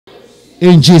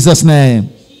In Jesus'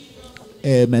 name.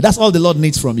 Amen. That's all the Lord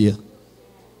needs from you.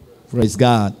 Praise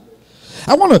God.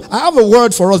 I have a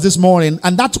word for us this morning,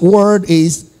 and that word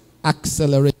is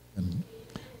acceleration.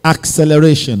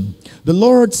 Acceleration. The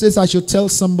Lord says I should tell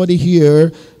somebody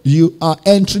here, you are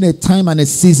entering a time and a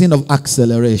season of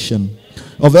acceleration.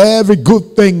 Of every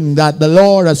good thing that the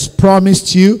Lord has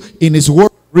promised you in his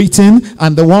word written,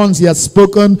 and the ones he has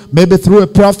spoken, maybe through a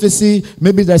prophecy,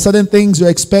 maybe there are certain things you're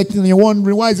expecting and you're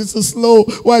wondering, why is it so slow?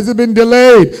 Why has it been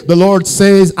delayed? The Lord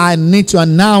says, I need to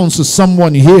announce to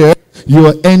someone here, you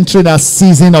are entering a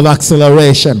season of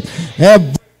acceleration.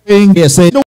 Everything you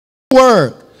say, no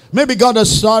work. Maybe God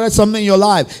has started something in your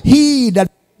life. He that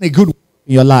a good work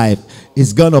in your life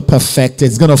is going to perfect it.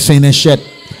 It's going to finish it.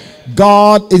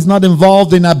 God is not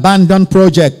involved in abandoned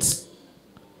projects.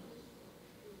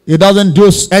 He doesn't do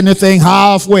anything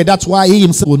halfway. That's why he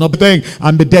himself will not be thing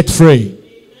and be debt free.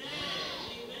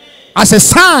 As a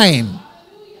sign,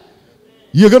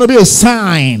 you're going to be a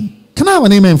sign. Can I have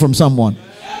an amen from someone?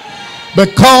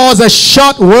 Because a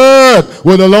short word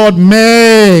will the Lord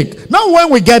make. Not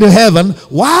when we get to heaven,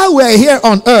 while we're here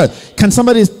on earth. Can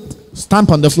somebody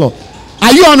stamp on the floor?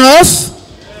 Are you on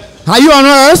earth? Are you on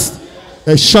earth?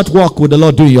 A short walk will the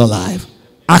Lord do in your life.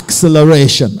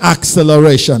 Acceleration.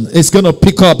 Acceleration. It's going to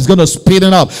pick up. It's going to speed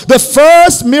it up. The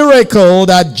first miracle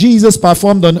that Jesus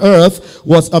performed on earth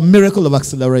was a miracle of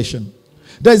acceleration.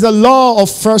 There's a law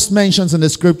of first mentions in the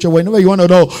scripture. Whenever you want to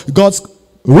know God's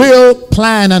real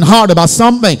plan and heart about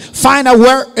something, find out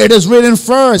where it is written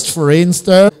first. For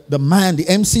instance, the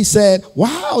MC said,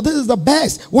 wow, this is the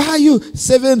best. Why are you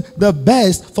saving the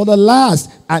best for the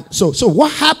last? And so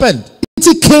what happened?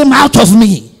 It came out of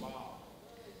me.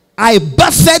 I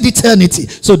birthed eternity.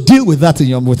 So deal with that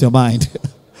with your mind.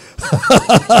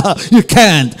 You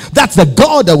can't. That's the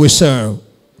God that we serve.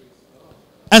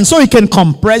 And so he can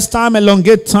compress time,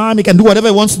 elongate time. He can do whatever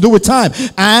he wants to do with time.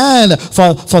 And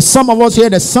for some of us here,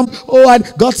 there's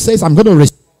God says, I'm going to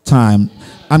restore time.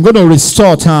 I'm going to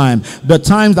restore time. The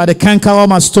times that the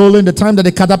cankerworm has stolen, the time that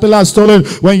the caterpillar has stolen,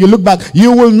 when you look back,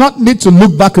 you will not need to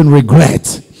look back and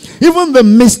regret. Even the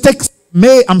mistakes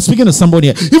I'm speaking to somebody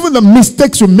here. Even the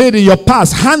mistakes you made in your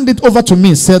past, hand it over to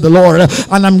me, said the Lord,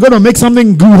 and I'm going to make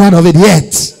something good out of it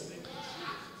yet.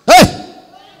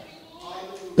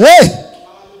 Hey!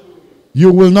 You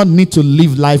will not need to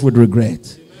live life with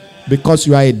regret, because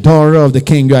you are a daughter of the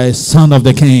King. You are a son of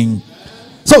the King.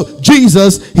 So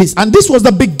Jesus, and this was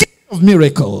the beginning of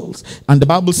miracles. And the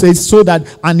Bible says,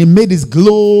 and he made his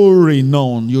glory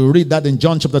known. You read that in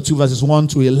John chapter 2 verses 1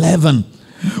 to 11.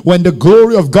 When the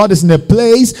glory of God is in a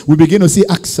place, we begin to see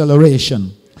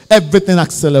acceleration. Everything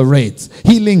accelerates.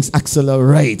 Healings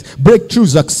accelerate.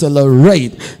 Breakthroughs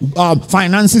accelerate.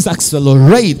 Finances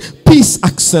accelerate. Peace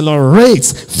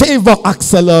accelerates. Favor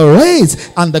accelerates.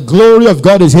 And the glory of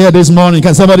God is here this morning.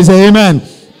 Can somebody say amen?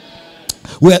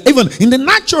 Well, even in the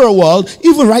natural world,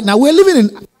 even right now, we're living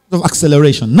in of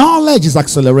acceleration. Knowledge is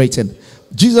accelerating.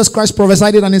 Jesus Christ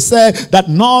prophesied it, and he said that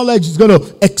knowledge is going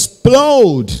to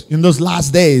explode in those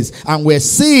last days. And we're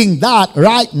seeing that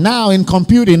right now in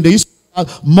computing. The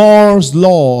Moore's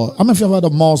law. How many of you have heard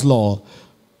of Moore's law?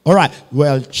 All right.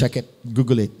 Well, check it.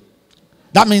 Google it.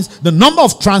 That means the number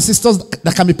of transistors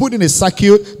that can be put in a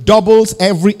circuit doubles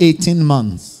every 18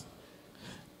 months.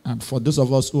 And for those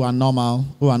of us who are normal,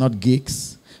 who are not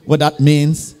geeks, what that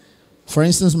means, for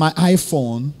instance, my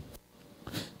iPhone,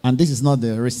 and this is not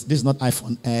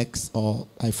iPhone X or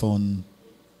iPhone.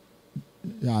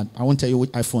 Yeah, I won't tell you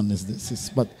which iPhone this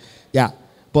is, but yeah.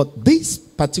 But this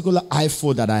particular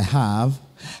iPhone that I have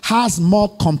has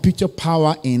more computer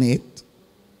power in it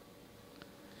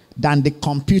than the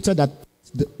computer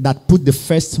that put the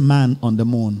first man on the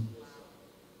moon.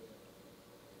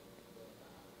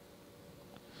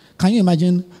 Can you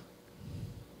imagine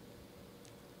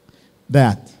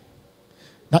that?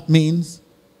 That means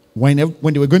when they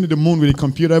were going to the moon with the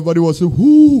computer, everybody was saying,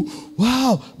 "Ooh,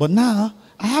 wow!" But now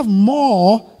I have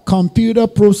more computer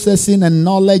processing and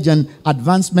knowledge and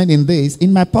advancement in this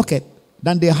in my pocket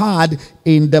than they had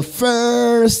in the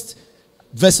first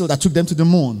vessel that took them to the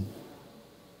moon.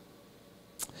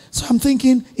 So I'm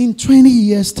thinking, in 20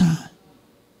 years' time,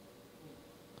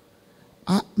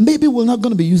 maybe we're not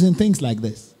going to be using things like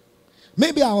this.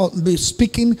 Maybe I'll be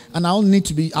speaking and I'll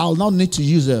not need to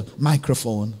use a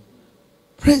microphone.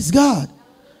 Praise God.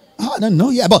 I don't know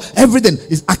yet, but everything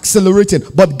is accelerating.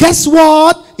 But guess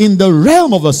what? In the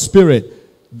realm of the spirit,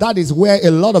 that is where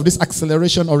a lot of this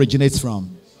acceleration originates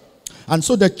from. And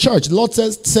so the church, the Lord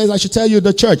says, I should tell you,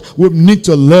 the church will need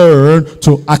to learn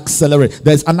to accelerate.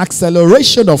 There's an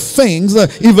acceleration of things,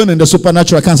 even in the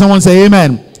supernatural. Can someone say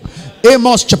amen?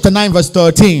 Amos chapter 9 verse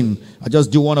 13. I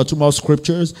just do one or two more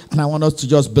scriptures, and I want us to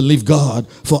just believe God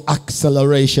for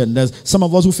acceleration. There's some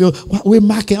of us who feel, well,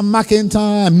 I'm marking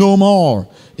time. No more.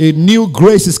 A new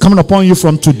grace is coming upon you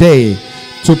from today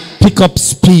to pick up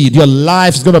speed. Your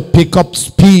life is going to pick up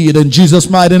speed in Jesus'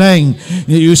 mighty name.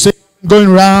 You say, going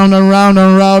round and round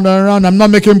and round and round. I'm not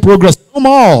making progress. No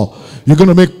more. You're going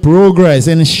to make progress.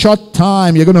 In a short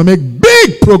time, you're going to make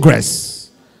big progress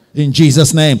in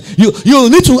Jesus' name. You'll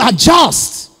need to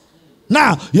adjust.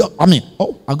 Now,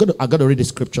 I got to read the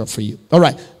scripture for you. All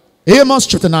right. Amos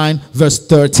chapter 9, verse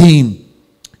 13.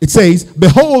 It says,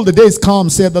 behold, the days come,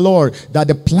 saith the Lord, that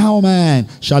the plowman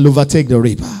shall overtake the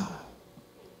reaper.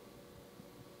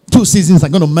 Two seasons are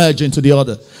going to merge into the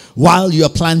other. While you're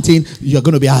planting, you're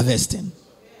going to be harvesting.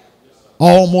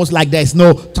 Almost like there's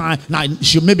no time. Now,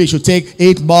 maybe it should take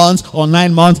 8 months or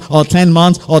 9 months or 10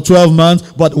 months or 12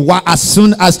 months. But as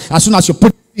soon as you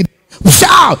put it,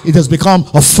 it has become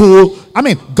a full.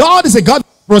 God is a God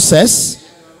of process.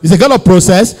 He's a God of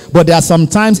process. But there are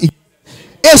sometimes it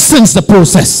hastens the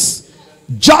process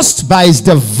just by his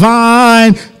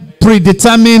divine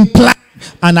predetermined plan.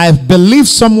 And I believe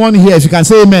someone here, if you can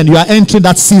say amen, you are entering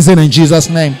that season in Jesus'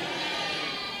 name.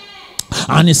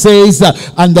 And it says,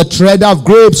 and the treader of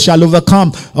grapes shall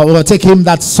overtake him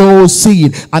that sows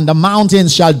seed, and the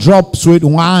mountains shall drop sweet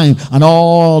wine, and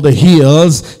all the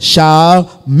hills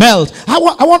shall melt. I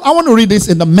want to read this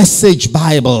in the Message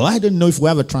Bible. I don't know if we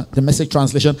have the Message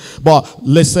translation, but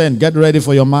listen, get ready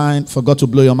for your mind, for God to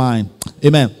blow your mind.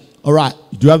 Amen. All right.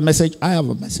 Do you have a message? I have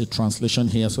a Message translation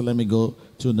here, so let me go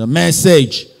to the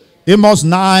Message. Amos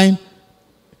 9,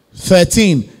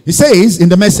 13. It says in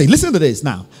the Message, listen to this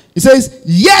now. It says,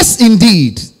 yes,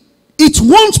 indeed, it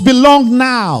won't be long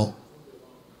now.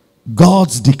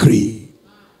 God's decree.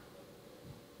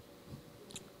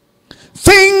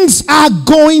 Things are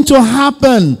going to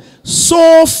happen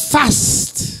so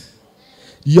fast,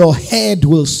 your head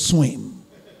will swim.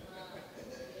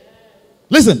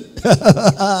 Listen.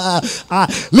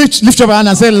 Lift your hand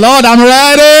and say, Lord, I'm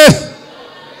ready.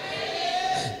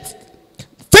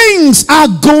 Things are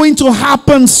going to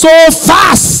happen so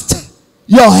fast,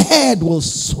 your head will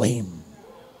swim.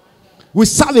 We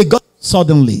serve a God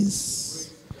suddenly.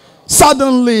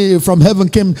 Suddenly from heaven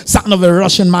came sound of a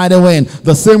rushing mighty wind.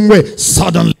 The same way,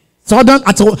 suddenly.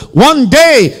 One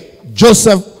day,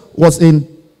 Joseph was in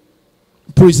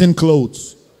prison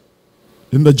clothes,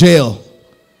 in the jail.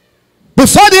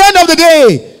 Before the end of the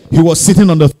day, he was sitting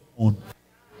on the throne,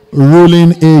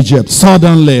 ruling Egypt.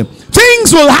 Suddenly.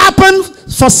 Things will happen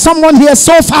for someone here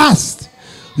so fast,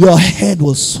 your head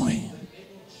will swim.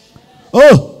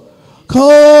 Oh,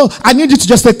 I need you to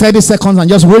just take 30 seconds and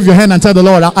just wave your hand and tell the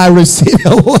Lord, I receive.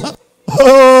 Oh,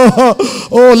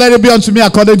 let it be unto me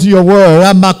according to your word.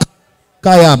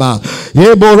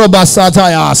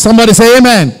 Somebody say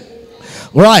amen.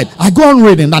 Right, I go on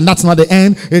reading, and that's not the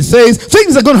end. It says,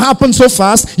 things are going to happen so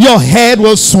fast, your head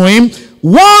will swim.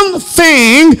 One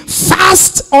thing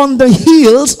fast on the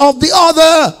heels of the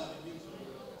other.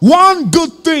 One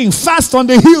good thing fast on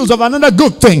the heels of another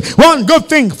good thing. One good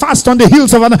thing fast on the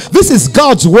heels of another. This is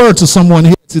God's word to someone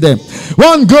here today.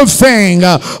 One good thing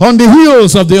on the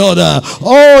heels of the other.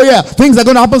 Oh yeah, things are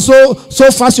going to happen so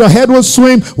fast your head will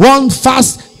swim. One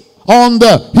fast on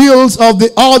the heels of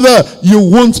the other. You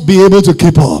won't be able to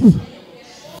keep up. You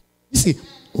see,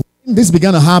 when this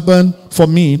began to happen for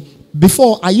me,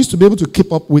 before I used to be able to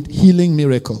keep up with healing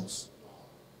miracles.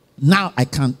 Now I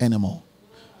can't anymore.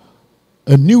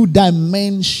 A new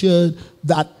dimension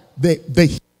that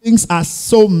the healings are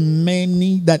so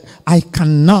many that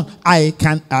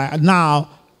now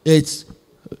it's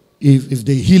if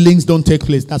the healings don't take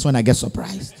place, that's when I get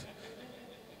surprised.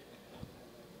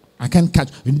 I can't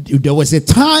catch. There was a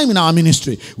time in our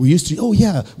ministry we used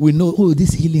to, we know,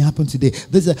 this healing happened today.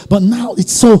 But now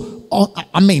it's so,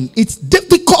 it's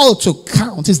difficult to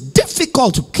count. It's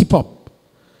difficult to keep up.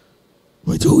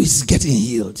 But who is getting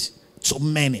healed? So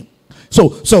many. So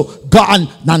God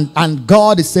and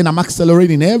God is saying, I'm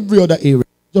accelerating every other area.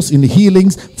 Just in the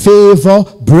healings, favor,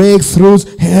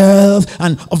 breakthroughs, health,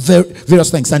 and various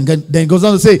things. And then it goes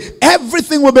on to say,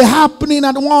 everything will be happening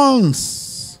at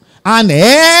once. And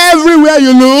everywhere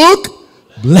you look,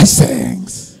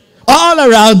 blessings. All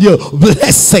around you,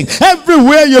 blessing.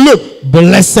 Everywhere you look,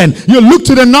 blessing. You look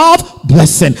to the north,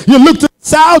 blessing. You look to the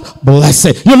south,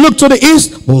 blessing. You look to the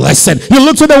east, blessing. You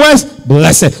look to the west,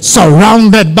 blessing.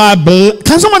 Surrounded by blessing.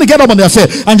 Can somebody get up on their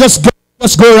feet and just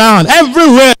go around?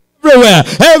 Everywhere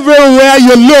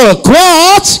you look.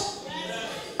 What?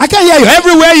 I can't hear you.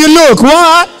 Everywhere you look.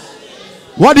 What?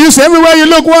 What do you say? Everywhere you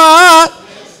look. What?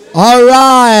 All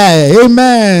right.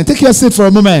 Amen. Take your seat for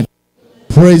a moment.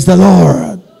 Praise the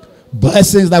Lord.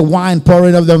 Blessings like wine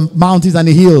pouring of the mountains and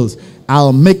the hills.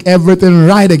 I'll make everything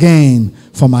right again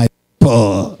for my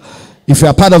people. If you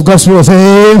are part of God's will,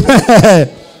 say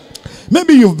amen.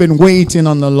 Maybe you've been waiting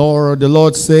on the Lord. The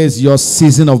Lord says your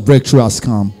season of breakthrough has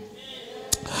come.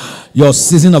 Your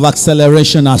season of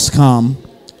acceleration has come.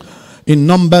 In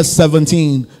Numbers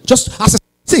 17, just as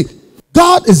see,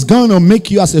 God is going to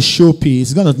make you as a showpiece.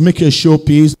 He's going to make you a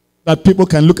showpiece that people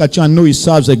can look at you and know he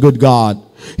serves a good God.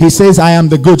 He says, I am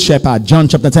the good shepherd. John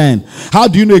chapter 10. How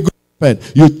do you know a good shepherd?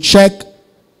 You check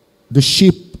the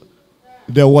sheep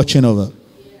they're watching over.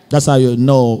 That's how you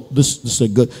know this is a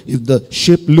good. If the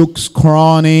sheep looks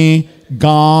scrawny,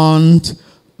 gaunt,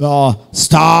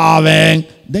 starving,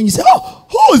 then you say, oh,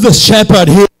 who is the shepherd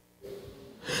here?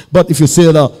 But if you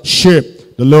see the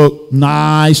sheep, they look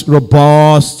nice,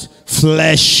 robust,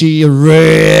 fleshy,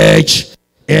 rich,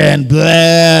 and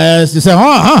blessed. You say,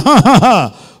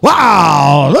 wow,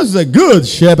 this is a good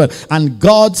shepherd. And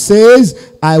God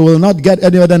says, I will not get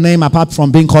any other name apart from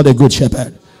being called a good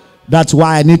shepherd. That's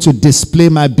why I need to display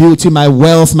my beauty, my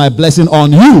wealth, my blessing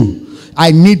on you.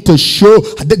 I need to show.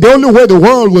 The only way the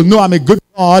world will know I'm a good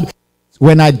God is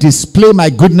when I display my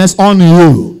goodness on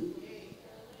you.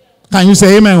 Can you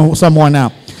say amen, someone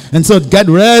now? And so get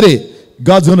ready.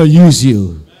 God's going to use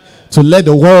you to let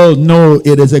the world know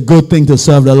it is a good thing to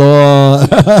serve the Lord.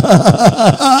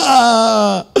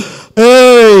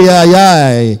 Hey,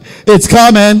 yeah. It's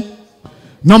coming.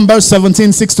 Numbers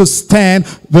 17, 6 to 10.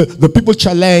 The people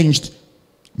challenged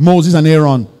Moses and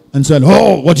Aaron and said,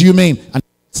 oh, what do you mean? And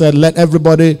said, let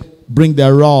everybody bring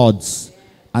their rods.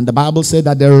 And the Bible said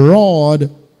that the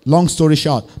rod, long story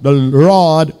short, the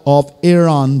rod of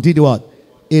Aaron did what?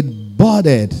 It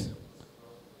budded.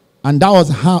 And that was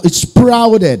how it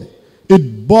sprouted.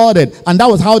 It budded. And that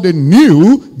was how they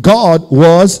knew God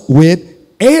was with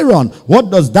Aaron.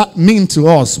 What does that mean to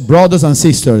us, brothers and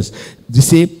sisters? You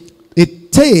see,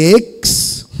 it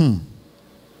takes,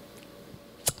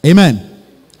 amen.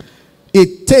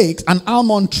 It takes an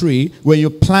almond tree, when you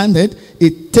plant it,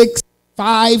 it takes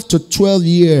 5 to 12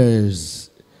 years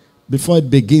before it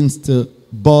begins to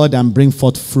bud and bring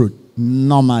forth fruit,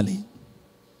 normally.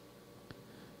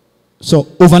 So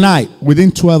overnight,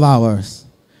 within 12 hours,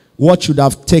 what should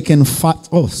have taken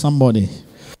somebody,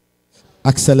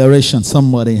 acceleration,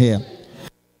 somebody here,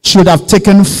 should have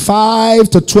taken 5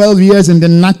 to 12 years in the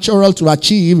natural to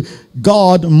achieve,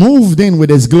 God moved in with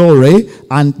his glory,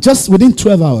 and just within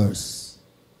 12 hours,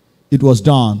 it was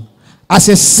done. As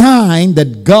a sign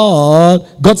that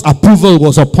God's approval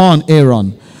was upon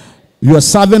Aaron. You are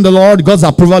serving the Lord, God's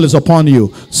approval is upon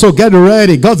you. So get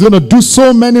ready. God's going to do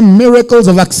so many miracles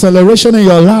of acceleration in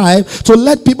your life to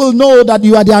let people know that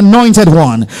you are the anointed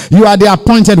one. You are the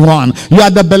appointed one. You are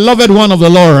the beloved one of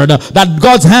the Lord. That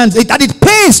God's hands, that it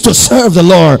pays to serve the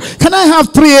Lord. Can I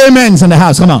have 3 amens in the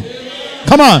house? Come on.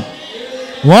 Come on.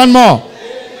 One more.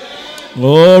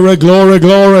 Glory, glory,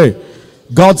 glory.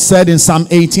 God said in Psalm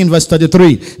 18 verse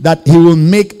 33 that he will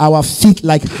make our feet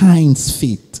like hinds'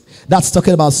 feet. That's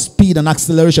talking about speed and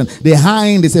acceleration. The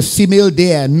hind is a female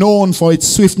deer known for its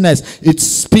swiftness, its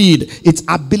speed, its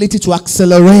ability to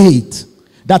accelerate.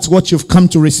 That's what you've come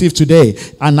to receive today.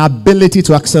 An ability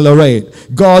to accelerate.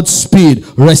 God's speed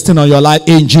resting on your life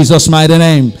in Jesus' mighty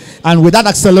name. And with that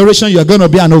acceleration, you're going to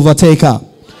be an overtaker.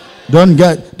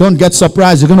 Don't get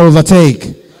surprised. You're going to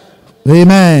overtake.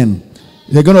 Amen.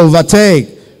 You're going to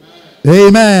overtake.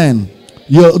 Amen.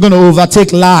 You're going to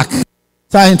overtake lack.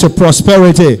 Enter into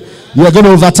prosperity. You're going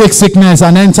to overtake sickness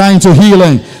and enter into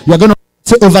healing. You're going to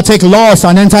overtake loss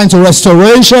and enter into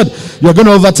restoration. You're going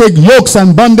to overtake yokes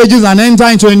and bondages and enter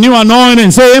into a new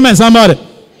anointing. Say amen, somebody.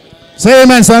 Say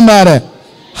amen, somebody.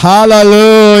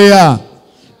 Hallelujah.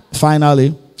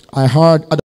 Finally, I heard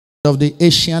of the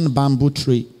Asian bamboo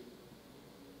tree.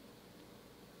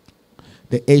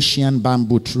 The Asian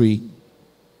bamboo tree.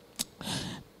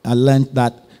 I learned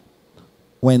that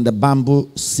when the bamboo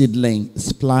seedling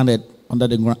is planted under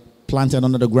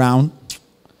the ground,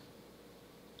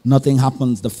 nothing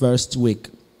happens the first week.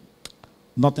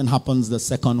 Nothing happens the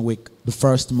second week, the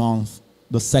first month,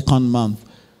 the second month,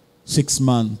 6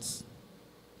 months,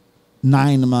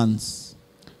 9 months,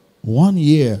 1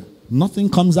 year. Nothing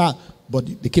comes out, but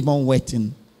they keep on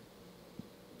wetting,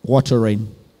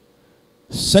 watering.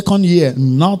 Second year,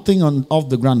 nothing off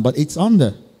the ground, but it's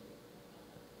under.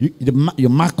 You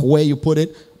mark where you put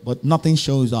it, but nothing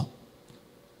shows up.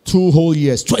 2 whole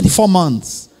years, 24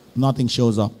 months, nothing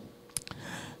shows up.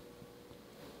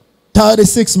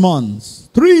 36 months,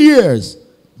 3 years,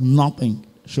 nothing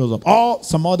shows up.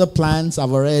 Some other plants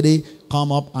have already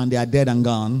come up and they are dead and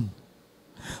gone.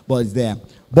 But it's there.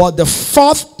 But the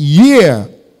 4th year,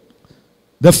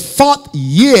 The 4th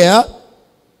year,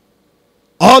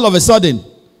 all of a sudden,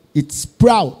 it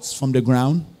sprouts from the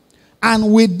ground.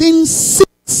 And within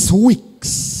 6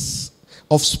 weeks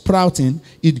of sprouting,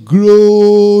 it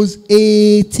grows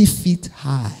 80 feet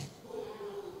high.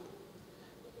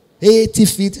 80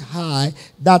 feet high.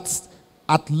 That's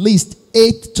at least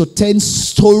 8 to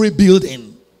 10-story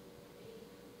building.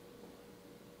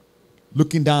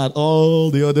 Looking down at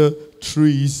all the other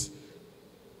trees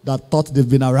that thought they've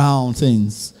been around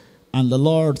since. And the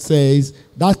Lord says,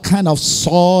 that kind of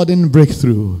sudden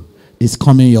breakthrough is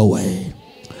coming your way.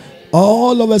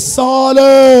 All of a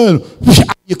sudden,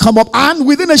 you come up, and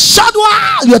within a short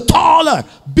while, you're taller,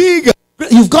 bigger.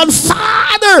 You've gone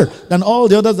farther than all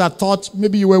the others that thought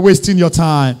maybe you were wasting your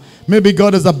time. Maybe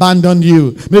God has abandoned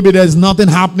you. Maybe there's nothing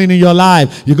happening in your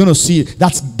life. You're going to see,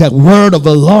 that's the word of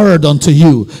the Lord unto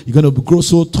you. You're going to grow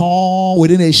so tall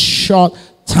within a short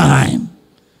time.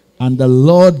 And the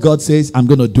Lord God says, I'm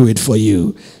going to do it for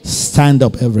you. Stand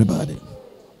up, everybody.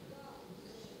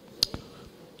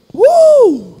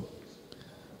 Woo!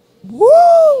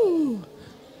 Woo!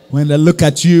 When they look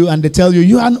at you and they tell you,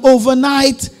 you're an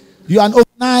overnight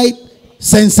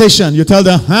sensation. You tell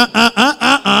them,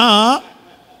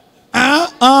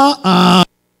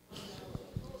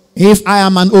 If I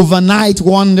am an overnight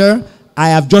wonder, I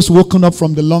have just woken up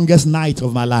from the longest night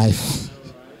of my life.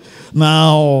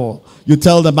 Now, you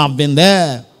tell them I've been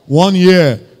there 1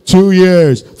 year, 2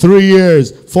 years, 3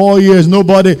 years, 4 years,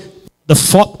 nobody. The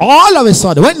 4th, all of a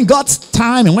sudden, when God's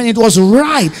time and when it was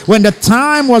right, when the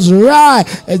time was right,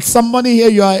 and somebody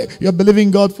here, you're believing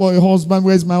God for a husband.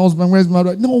 Where's my husband? Where's my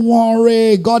wife? No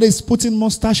worry, God is putting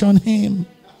mustache on him.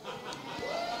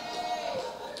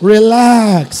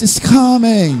 Relax, it's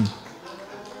coming.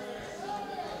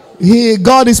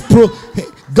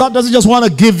 God doesn't just want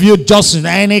to give you just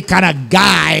any kind of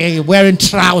guy wearing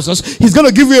trousers. He's going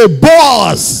to give you a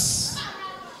boss.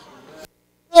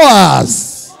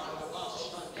 Boaz.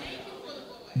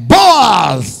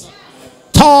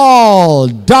 Tall,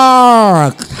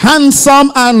 dark,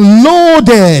 handsome, and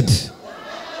loaded.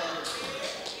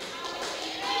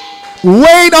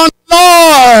 Wait on the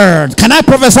Lord. Can I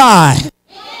prophesy?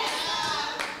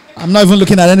 I'm not even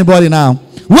looking at anybody now.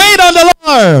 Wait on the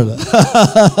Lord.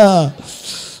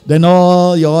 Then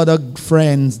all your other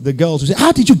friends, the girls, will say,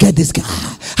 how did you get this guy?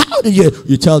 How did you?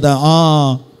 You tell them,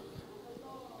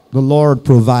 the Lord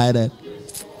provided.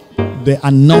 The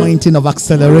anointing of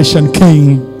acceleration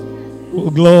came.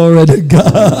 Oh, glory to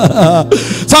God.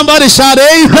 Somebody shout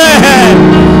amen.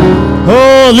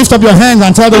 Oh, lift up your hands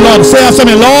and tell the Lord, say after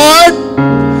me, Lord,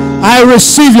 I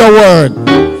receive your word.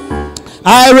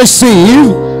 I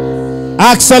receive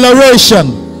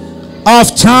acceleration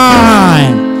of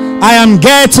time. I am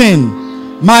getting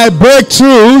my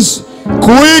breakthroughs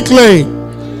quickly.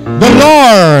 The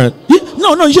Lord.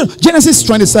 No, Genesis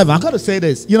 27. I got to say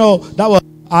this. You know, that was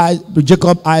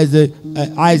Jacob, Isaac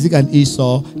and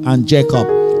Esau, and Jacob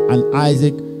and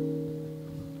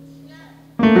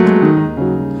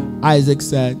Isaac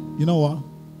said, you know what?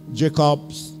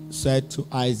 Jacob said to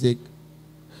Isaac,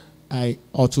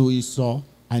 or to Esau,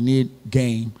 I need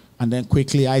game. And then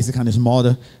quickly Isaac and his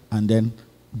mother, and then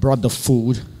brought the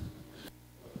food.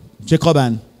 Jacob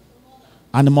and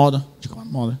the mother.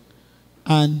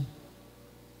 And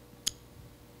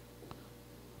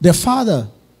their father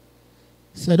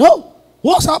said, oh,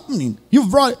 what's happening?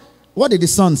 You've brought it. What did the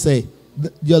son say?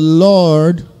 Your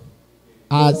Lord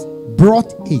has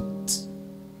brought it.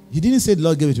 He didn't say the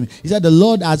Lord gave it to me. He said the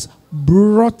Lord has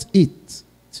brought it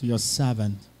to your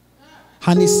servant.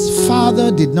 And his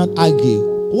father did not argue.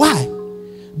 Why?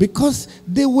 Because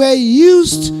they were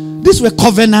used, these were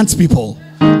covenant people.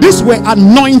 These were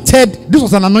anointed, this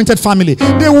was an anointed family.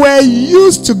 They were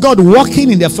used to God working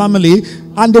in their family,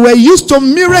 and they were used to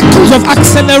miracles of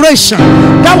acceleration.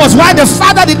 That was why the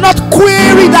father did not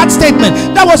query that statement.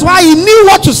 That was why he knew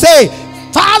what to say.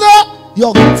 Father,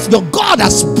 your God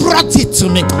has brought it to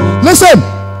me. Listen,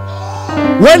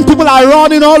 when people are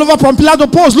running all over from pillar to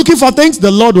post looking for things,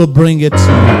 the Lord will bring it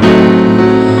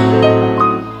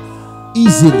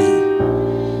easily,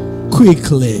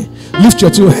 quickly. Lift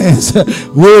your two hands,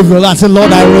 wave your hand, say,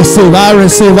 Lord, I receive.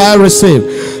 Oh,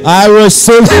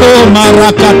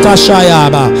 Marakata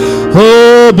Shayaba.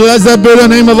 Oh, blessed be the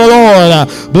name of the Lord.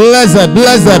 Blessed,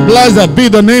 blessed, blessed be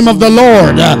the name of the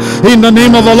Lord. In the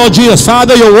name of the Lord Jesus.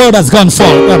 Father, your word has gone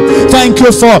forth. Thank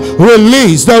you for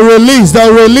release, the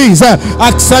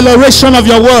acceleration of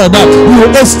your word.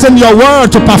 You hasten your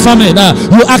word to perform it.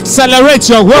 You accelerate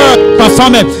your word to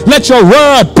perform it. Let your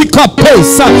word pick up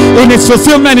pace in its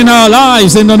fulfillment in our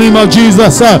lives in the name of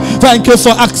Jesus. Thank you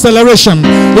for acceleration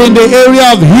in the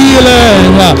area of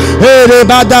healing.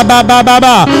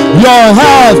 Your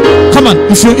health. Come on,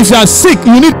 if you are sick,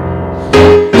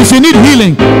 if you need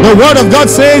healing, the word of God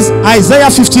says, Isaiah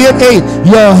 58:8,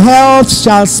 your health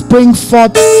shall spring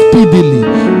forth speedily.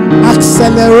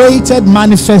 Accelerated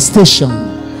manifestation.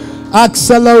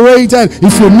 Accelerated.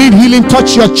 If you need healing,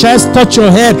 touch your chest, touch your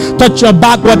head, touch your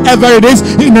back, whatever it is.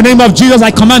 In the name of Jesus,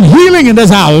 I command healing in this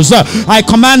house. I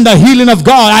command the healing of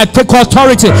God. I take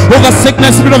authority over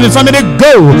sickness, spirit of infirmity.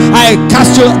 Go. I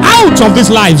cast you out of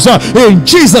these lives. In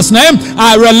Jesus' name,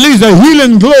 I release the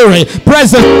healing glory.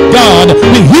 Present God,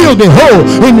 be healed, be whole.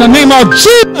 In the name of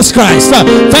Jesus Christ.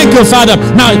 Thank you, Father.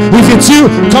 Now, if it's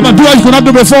you, come and do what you could not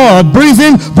do before. Breathe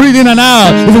in and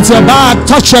out. If it's your back,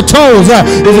 touch your toes.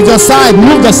 If it's your side,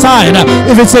 move the side.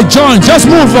 If it's a joint, just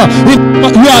move.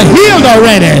 You are healed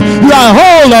already. You are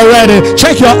whole already.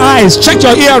 Check your eyes, check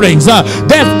your earrings.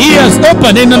 Deaf ears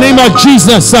open in the name of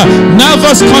Jesus.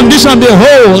 Nervous condition be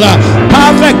whole.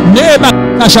 Perfect neighbor.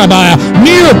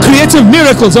 New creative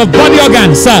miracles of body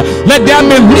organs. Let there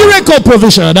be miracle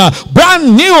provision.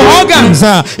 Brand new organs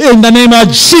in the name of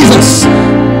Jesus.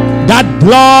 That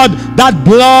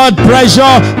blood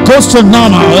pressure goes to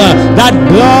normal. That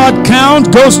blood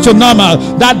count goes to normal.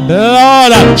 That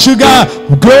blood sugar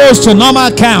goes to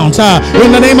normal count.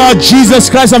 In the name of Jesus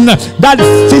Christ, that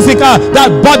physical,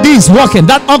 that body is working.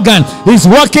 That organ is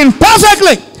working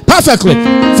perfectly.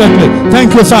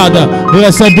 Thank you, Father.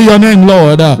 Blessed be your name,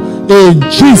 Lord. In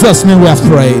Jesus' name we have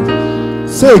prayed.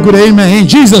 Say good amen. In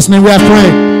Jesus' name we have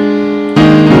prayed.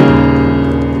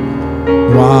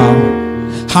 Wow.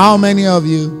 How many of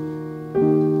you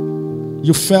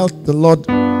felt the Lord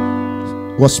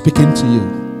was speaking to you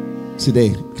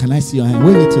today? Can I see your hand?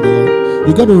 Wave it to the Lord.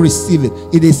 You got to receive it.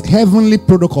 It is heavenly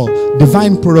protocol,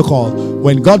 divine protocol.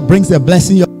 When God brings a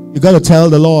blessing, you got to tell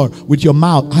the Lord with your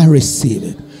mouth, I receive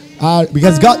it.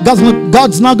 Because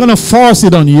God's not going to force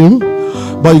it on you.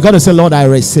 But you got to say, Lord, I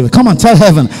receive it. Come on, tell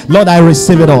heaven, Lord, I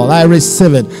receive it all. I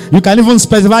receive it. You can even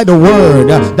specify the word.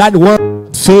 That word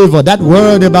favor, that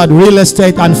word about real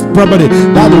estate and property,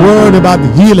 that word about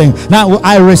healing. Now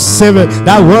I receive it.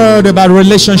 That word about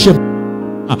relationship,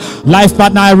 life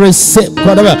partner, I receive.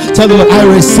 Whatever. Tell the Lord, I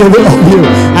receive it of you.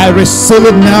 I receive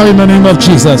it now in the name of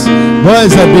Jesus.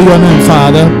 Blessed be your name,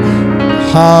 Father.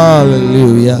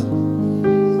 Hallelujah.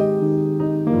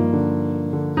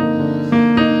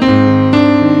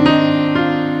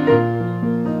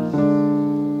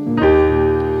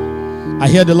 I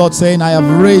hear the Lord saying, I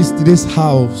have raised this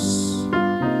house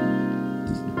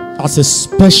as a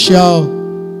special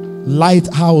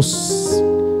lighthouse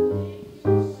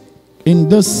in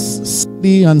this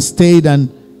city and state and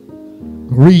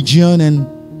region, and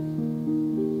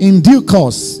in due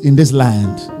course in this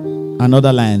land and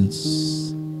other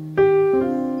lands.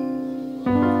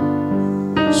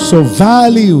 So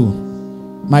value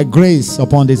my grace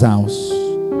upon this house.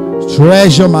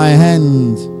 Treasure my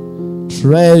hand.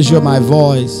 Treasure my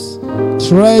voice.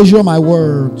 Treasure my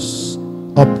words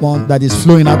upon that is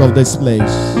flowing out of this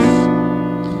place.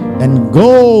 And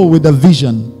go with the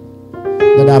vision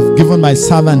that I've given my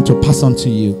servant to pass on to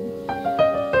you.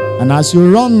 And as you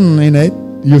run in it,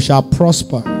 you shall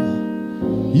prosper.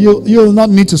 You'll not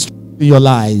need to struggle in your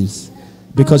lives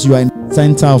because you are in the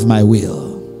center of my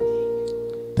will.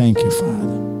 Thank you,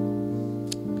 Father.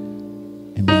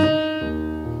 Amen.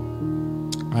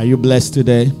 Are you blessed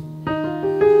today?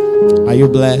 Are you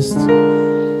blessed?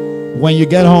 When you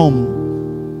get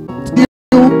home,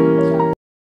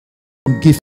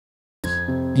 gift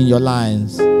in your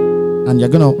lives, and he's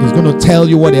gonna tell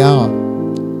you what they are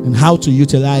and how to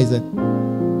utilize it.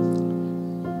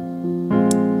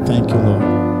 Thank you, Lord.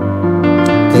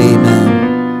 Amen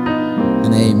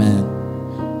and amen.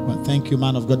 Well, thank you,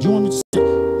 man of God. Do you want me to say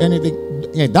anything?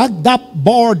 Yeah, that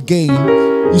board game.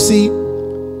 You see,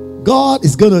 God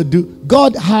is gonna do.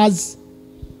 God has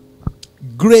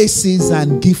graces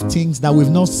and giftings that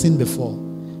we've not seen before.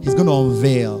 He's going to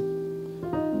unveil.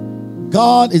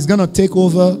 God is going to take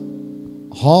over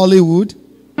Hollywood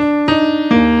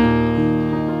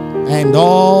and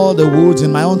all the woods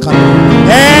in my own country.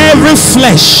 Every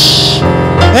flesh,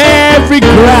 every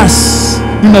grass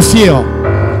in the field.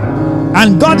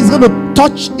 And God is going to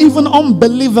touch even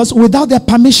unbelievers without their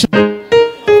permission.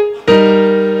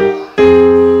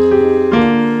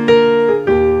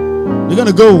 You're going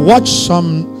to go watch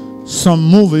some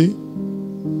movie,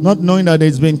 not knowing that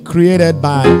it's been created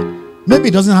by, maybe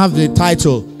it doesn't have the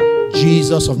title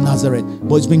Jesus of Nazareth,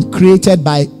 but it's been created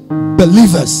by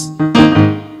believers.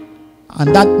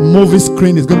 And that movie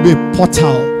screen is going to be a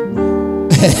portal.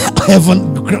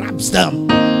 Heaven grabs them.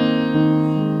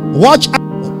 Watch out.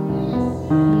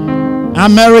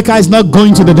 America is not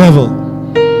going to the devil.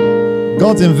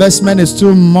 God's investment is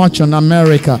too much on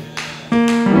America.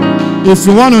 If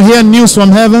you want to hear news from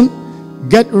heaven,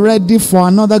 get ready for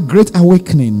another great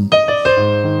awakening.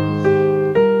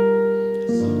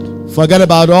 Forget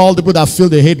about all the people that feel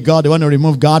they hate God. They want to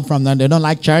remove God from them. They don't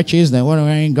like churches. They want to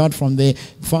remove God from the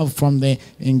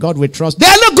in God we trust. They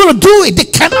are not going to do it. They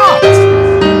cannot.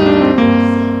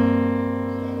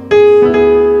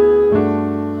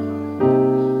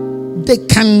 They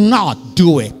cannot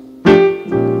do it.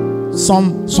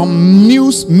 Some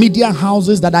news media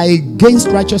houses that are against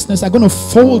righteousness are going to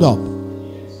fold up,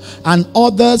 and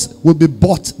others will be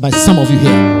bought by some of you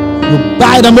here. You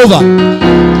buy them over.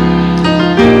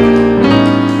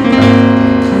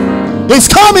 It's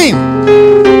coming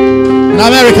in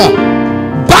America.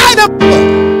 Buy them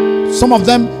over. Some of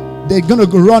them, they're going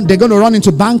to run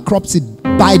into bankruptcy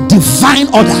by divine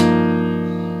order,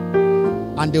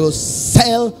 and they will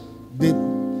sell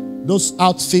those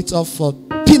outfits off for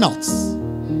peanuts,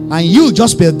 and you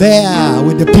just be there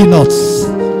with the peanuts.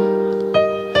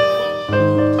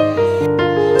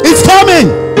 It's coming.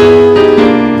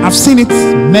 I've seen it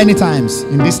many times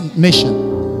in this nation.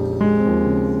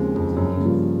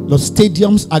 The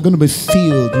stadiums are going to be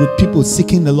filled with people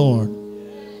seeking the Lord,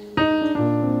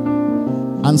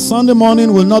 and Sunday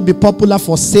morning will not be popular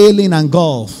for sailing and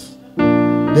golf.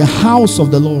 The house of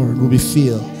the Lord will be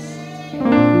filled.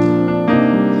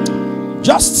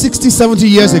 Just 60, 70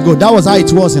 years ago, that was how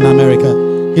it was in America.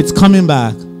 It's coming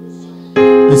back.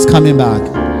 It's coming back.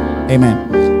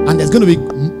 Amen. And there's going to be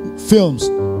films.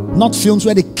 Not films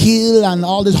where they kill and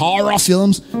all these horror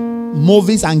films.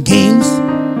 Movies and games.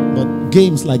 But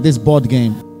games like this board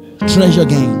game. Treasure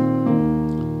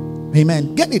game.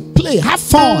 Amen. Get it. Play. Have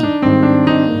fun.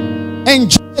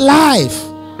 Enjoy life.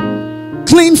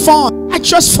 Clean fun.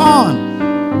 Righteous fun.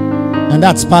 And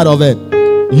that's part of it.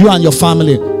 You and your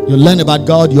family. You learn about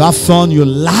God, you have fun, you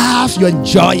laugh, you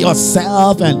enjoy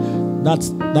yourself, and that's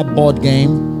that board game.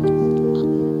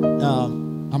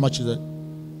 How much is it?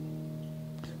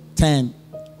 10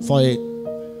 for a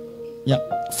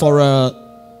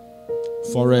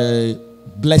for a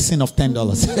blessing of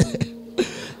 $10.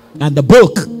 And the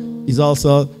book is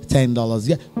also $10.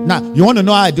 Yeah. Now you want to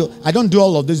know how I do? I don't do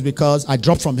all of this because I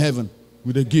drop from heaven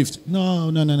with a gift.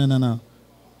 No.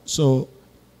 So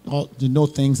you know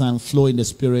things and flow in the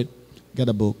spirit. Get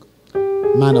a book.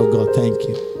 Man of God, thank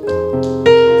you.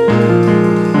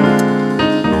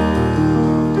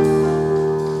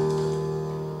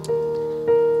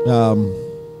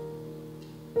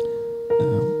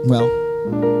 Well,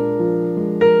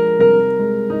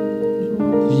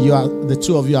 you are, the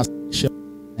two of you are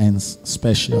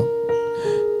special,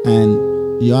 and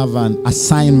you have an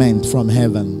assignment from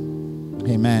heaven.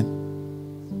 Amen.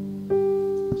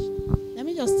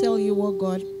 Tell you what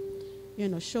God,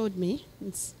 showed me.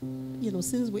 It's,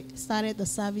 since we started the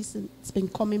service, it's been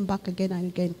coming back again and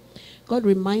again. God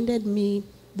reminded me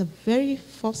the very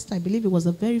first, I believe it was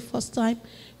the very first time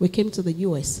we came to the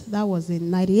U.S. That was in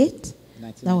 98.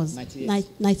 That was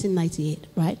 1998,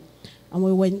 right? And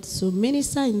we went to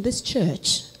minister in this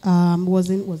church. Was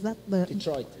that the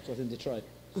Detroit? It was in Detroit.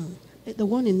 The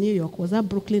one in New York, was that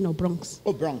Brooklyn or Bronx?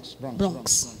 Oh, Bronx.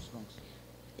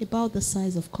 About the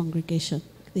size of congregation.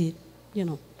 They,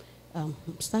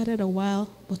 started a while,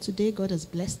 but today God has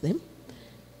blessed them.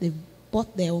 They've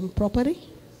bought their own property.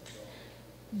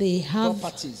 They have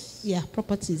properties. Yeah,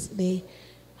 properties. They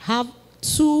have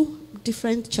 2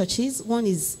 different churches. One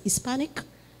is Hispanic,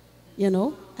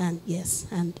 and yes,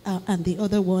 and the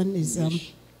other one is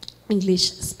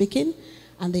English speaking,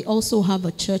 and they also have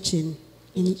a church in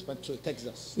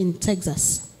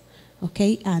Texas.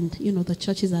 Okay, and the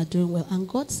churches are doing well, and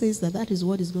God says that is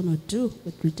what He's going to do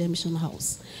with Redemption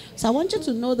House. So I want you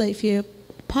to know that if you're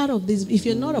part of this, if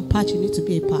you're not a part, you need to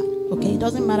be a part. Okay, it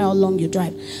doesn't matter how long you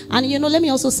drive. And let me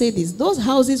also say this: those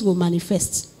houses will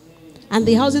manifest, and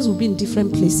the houses will be in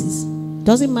different places.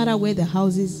 Doesn't matter where the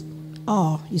houses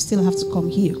are, you still have to come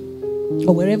here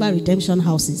or wherever Redemption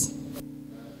House is.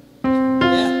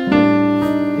 Yeah.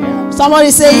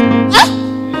 Somebody say,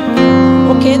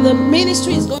 okay, the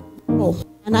ministry is going.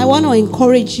 And I want to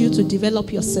encourage you to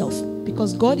develop yourself,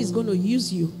 because God is going to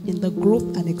use you in the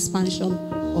growth and expansion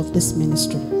of this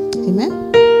ministry.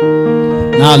 Amen.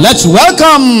 Now let's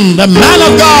welcome the man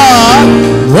of God,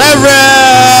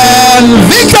 Reverend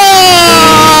Yinka.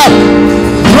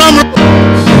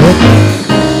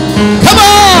 Come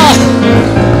on!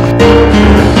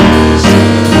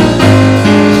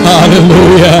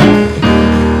 Hallelujah.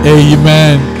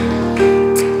 Amen.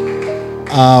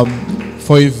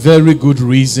 For a very good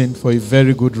reason,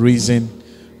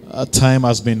 time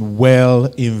has been well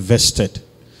invested.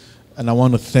 And I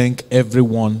want to thank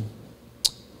everyone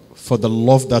for the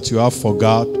love that you have for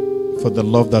God, for the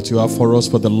love that you have for us,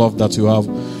 for the love that you have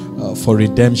for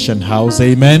Redemption House.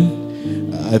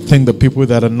 Amen. I think the people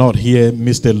that are not here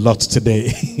missed a lot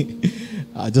today.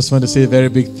 I just want to say a very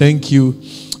big thank you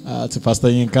to Pastor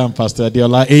Yinka and Pastor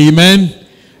Adiola. Amen.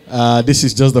 This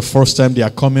is just the first time. They are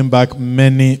coming back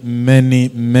many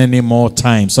more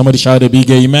times. Somebody shout a big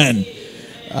amen.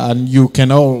 And you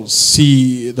can all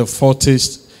see the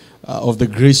foretaste of the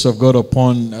grace of God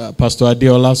upon Pastor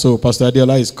Adiola. So Pastor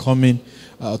Adiola is coming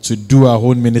to do our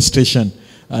own ministration,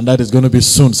 and that is going to be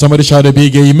soon. Somebody shout a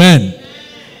big amen.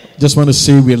 Just want to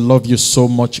say we love you so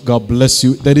much. God bless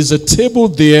you. There is a table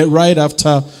there right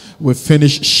after we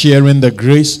finish sharing the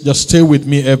grace. Just stay with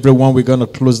me, everyone. We're going to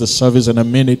close the service in a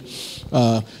minute.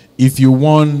 If you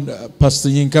want Pastor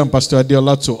Yinka and Pastor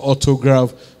Adiola to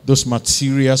autograph those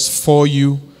materials for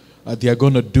you, they are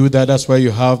going to do that. That's why you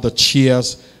have the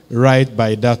chairs right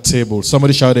by that table.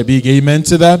 Somebody shout a big amen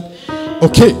to that.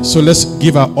 Okay, so let's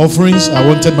give our offerings. I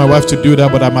wanted my wife to do that,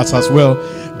 but I might as well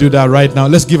do that right now.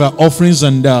 Let's give our offerings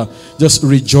and just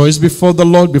rejoice before the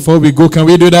Lord before we go. Can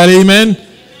we do that? Amen.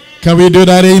 Can we do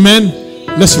that? Amen.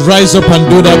 Let's rise up and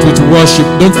do that with worship.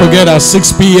 Don't forget our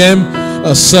 6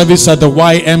 p.m. Service at the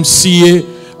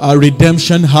YMCA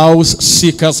Redemption House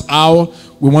Seekers Hour.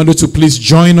 We want you to please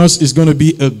join us. It's going to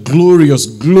be a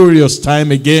glorious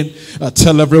time again.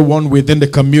 Tell everyone within the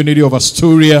community of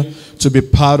Astoria to be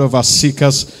part of our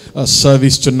Seekers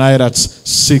service tonight at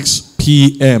 6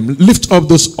 p.m. Lift up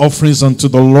those offerings unto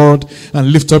the Lord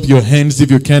and lift up your hands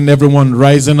if you can. Everyone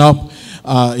rising up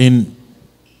in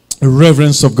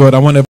reverence of God. I want to